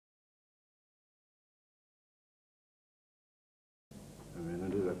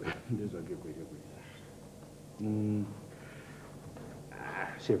ndezvake kweke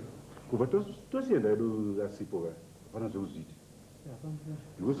chef kubva tosienda edu asipo ka hapana zveuzviti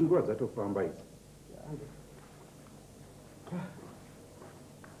because nguva dzatofamba idzi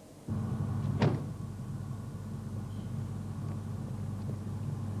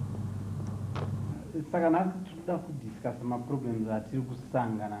saka nhasi tinoda kudiscussa maproblems atiri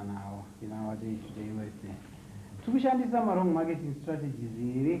kusangana nawo in our day to day work there. Tiri kushandisa wrong marketing strategies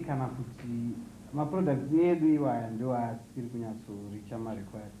here kana kuti maproducts edu iwaya ndio asiri kunyatsoreach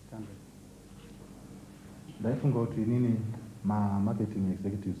required standards. Ndaifunga kuti inini marketing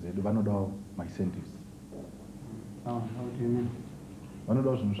executives edu vanodawo incentives. How do you mean?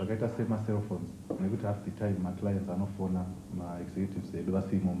 Vanodawo zvinhu zvakaita sema-cell phones nekuti half the time clients anofona ma-executives edu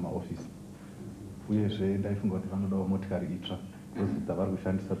vasimo mumaoffice. Uyezve ndaifunga kuti vanodawo motikari itsva because dzavari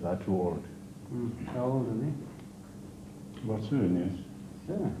kushandisa too old. How old are they? About 7 years.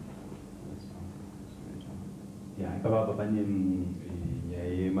 7? Yeah, ipapa pane nyaya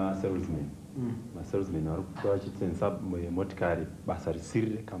yema-salesmen. Ma-salesmen vari kuva vachitsensa motikari basa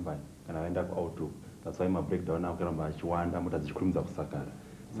risiri rekambani kana vaenda kuauto. That's why ma-breakdown akuramba achiwanda, mota dzichikurumidza kusakara.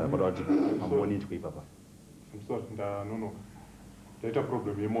 Saka kwada kuti amonitwe ipapa. I'm sorry, ndanonoka. Ndaita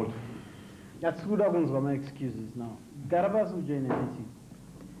problem yemota. That's good happens for my excuses now. Garabas will join a meeting.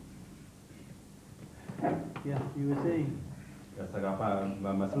 Yeah, you were saying? Saka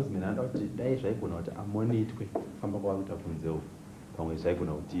ma-salesmen anda kuti dai zvaigona kuti amonitwe kufamba kwavanoita kunzewo. Pamwe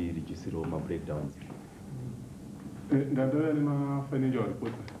zvaigona kuti reducirewo ma-breakdowns. Ndandauya nema-financial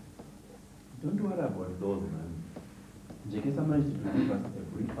reports. Don't worry about those, man. Jekesa managed to give us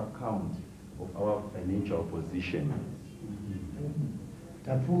a brief account of our financial position.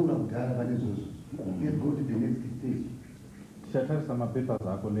 Let's go to the next stage. Tichatarisa mapapers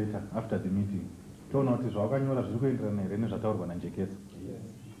ako later after the meeting. Toona kuti zvawakanyora zviri kuenderana here nezvataurwa naJekesa.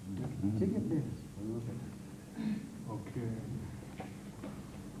 Check it there. Okay.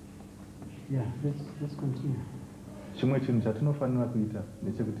 Yeah, let's continue. Chimwe chinhu chatinofanira kuita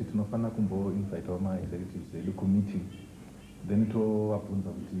ndechekuti tinofanira kumboinvitawo ma-executives edu kumeeting, then tovabvunza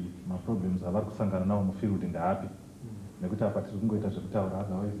kuti ma-problems avari kusangana nawo mufield ndeapi, nekuti apa tiri kungoita zvekutaura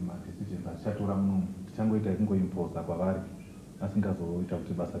otherwise ma-decisions atichatora munomu tichangoita kungoimposa kwavari asingazoita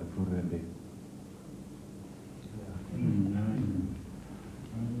kuti basa ripfuurire mberi.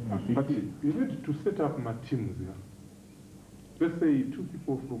 But you need to set up my teams here. Let's say 2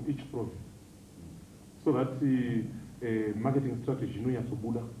 people from each province, so that the marketing strategy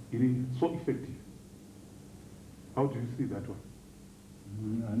inonyatsobuda iri so effective. How do you see that one?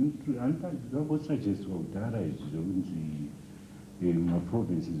 Anotasuggestwa kudhara izvi zvekunzi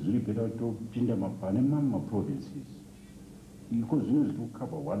maprovinces zviri bheda kutopinda pane mamwe maprovinces iko zvino zviri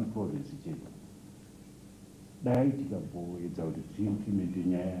kukava one province chete. Dai tikaboedza kuti tiimplemente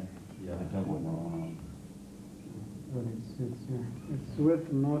nyaya yatagona. Well, it's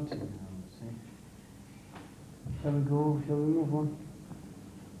worth noting, I would say. Shall we move on?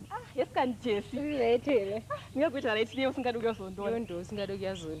 Yes, can Jesse. Later. We are going to let you usingade kuyazondona. Ndo usingade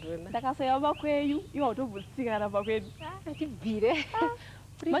kuyazondona. Ndakasaya bakweyu, iwa utobvutsikana bakwedu. Atibvire.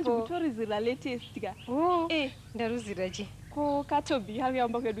 Manje kutorizira latest ka. Ndaruzira chi. Ko katobi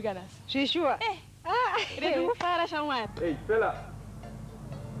hakuyamba kwedu kanasi. Zvishua. Redu kufara shamwari. Hey, fella.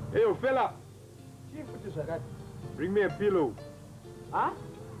 Hey, yo, fella. Bring me a pillow. Huh?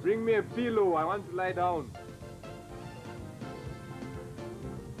 Bring me a pillow. I want to lie down.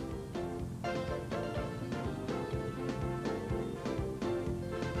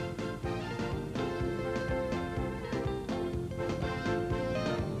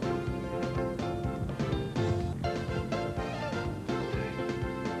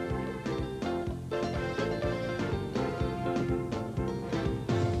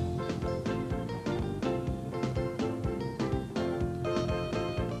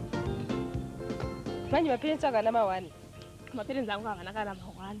 Manje maparents ako ana ma-1. Maparents angu havana kana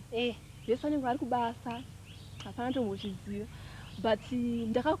ma-1. Jesu vanenge vari kubasa. Hapana tombochiziva. But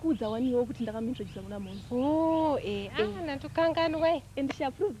ndakakuudza waniwo kuti ndakamuintroduce kuna Monzi. Natokanganwa. And she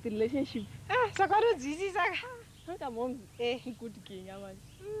approved the relationship. Saka wanodzwisisa. Saka Monzi. Good king manje.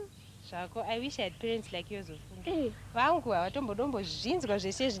 Zvako, I wish I had parents like yours ofunga. Vangu havatombodombozvinzwa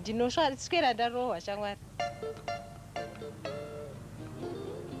zvese izvi ndinoswera ndarohwa shamwari.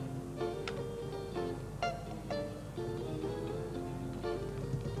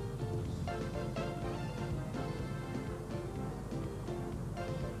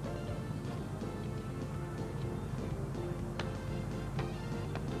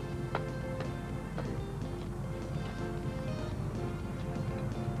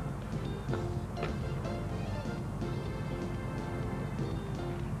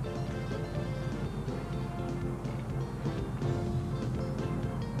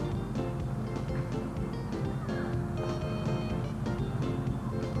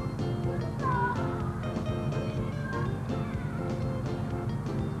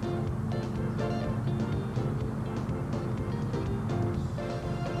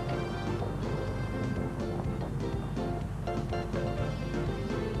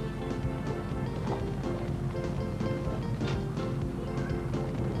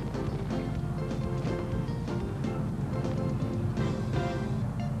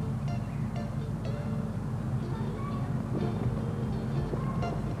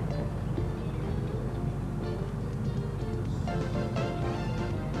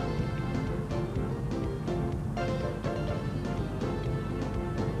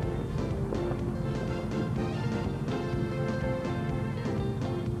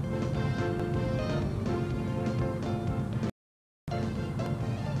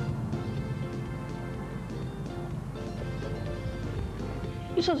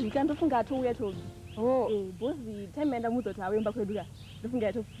 isho zvika ndofunga atouya Tobi. Bhozi time enda muzoti awemba kwedu ka. Ndofunga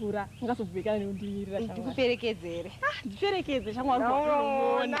yatopfura ngazobvekana neundimirira shamwari. Ndikuperekedze here. Ndiperekedze shamwari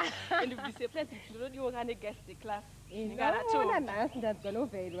kwaona. And be surprised kuti ndinodiwa kana guest class. Ndingarato. Nhasi ndadzwa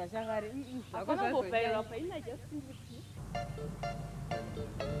novhairwa shamwari. Akona kubvairwa pa ina just simply.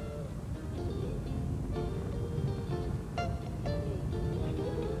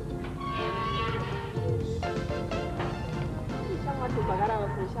 Bagara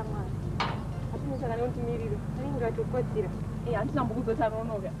washamwari. Atinoshakana untimirira. Ainga tokodzira. Handina mbokuzoti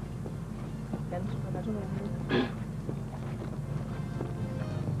anonoka. Ndandisvika tonomuka.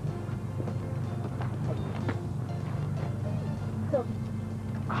 So,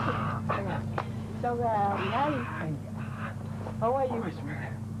 hi. How are you?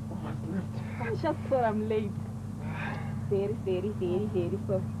 I just thought I'm late. Very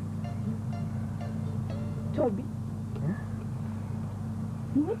sorry. Toby.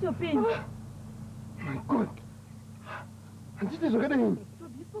 What's your pain? My God. Auntie is okay. Toby,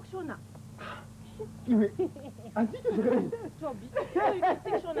 spoke Shona. Auntie is okay. Toby, you can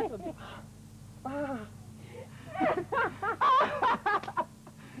speak Shona, Toby.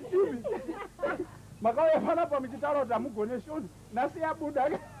 Makauya pana pamichitaura kuti hamugone Shona. Nhasi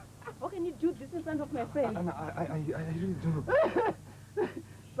yabuda. How can you do this in front of my friend? I really don't know.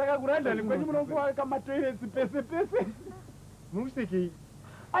 Saka kurandani kwenyu munongowa kamatoilets pese. Musiki.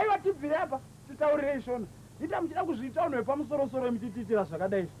 Aiwa tibvire apa titaurire Shona. Ita muchida kuzviita unwe pamusoro mitititira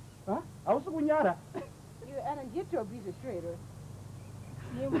zvakadai. Hausi kunyara. Iwe ana ndiye Tobi zveshoero.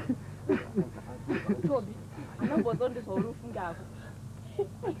 Tobi, anambozondizwa uri ufungako.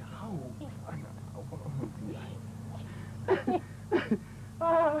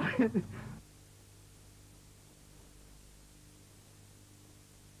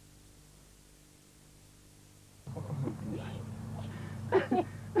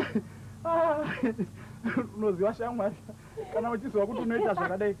 Unoziva shamwari kana uchiziva kuti unoita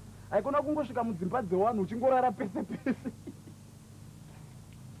zvakadai haikona kungosvika mudzimba dzevanhu uchingorara pese.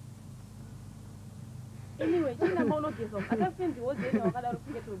 Anyway, china maunogezwa akafenziwo dzena wakadaro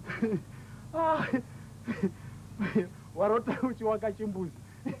kunge Tobi. Warota uchiwaka chimbuzi.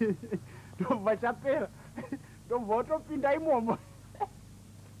 Ndobva chapera. Ndobva watopinda imomo.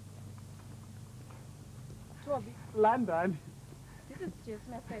 Toby. London. This is Jess,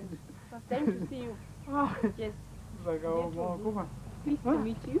 my friend. First time to see you. Jess. Pleased to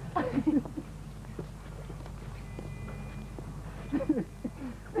meet you.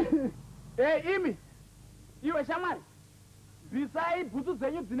 Hey, Imi. Iwe shamwari. Bvisai bhutsu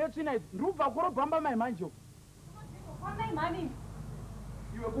dzenyu dzine tsvina idzi. Ndikubva kurobhamba maimanjo. Kwana imani.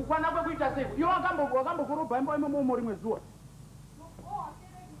 Iwe kukwana kwekuita sei? Iwe wakambokorobhamba imomo rimwe zuva.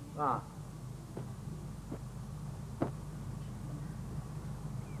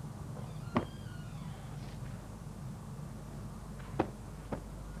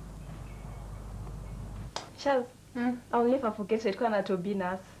 Charles, I'll never forget it when I told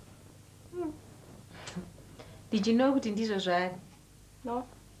Binas. Did you know kuti ndizvo zvari? No,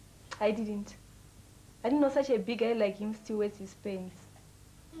 I didn't. I didn't know such a big guy like him still wears his pants.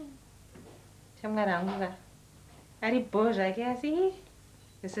 Shamwari angu ari bo zvake asi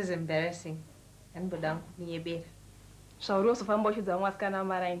this is embarrassing. Anboda kunyebera. Zvauri wozofamba uchidza mwasikana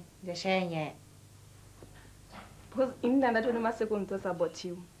maraini. Ndashaya nyaya. Because ini ndandatone ma-second thoughts about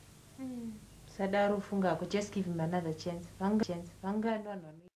you. Sadaro fungako, just give him another chance. Vanga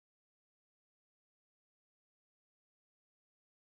vanhu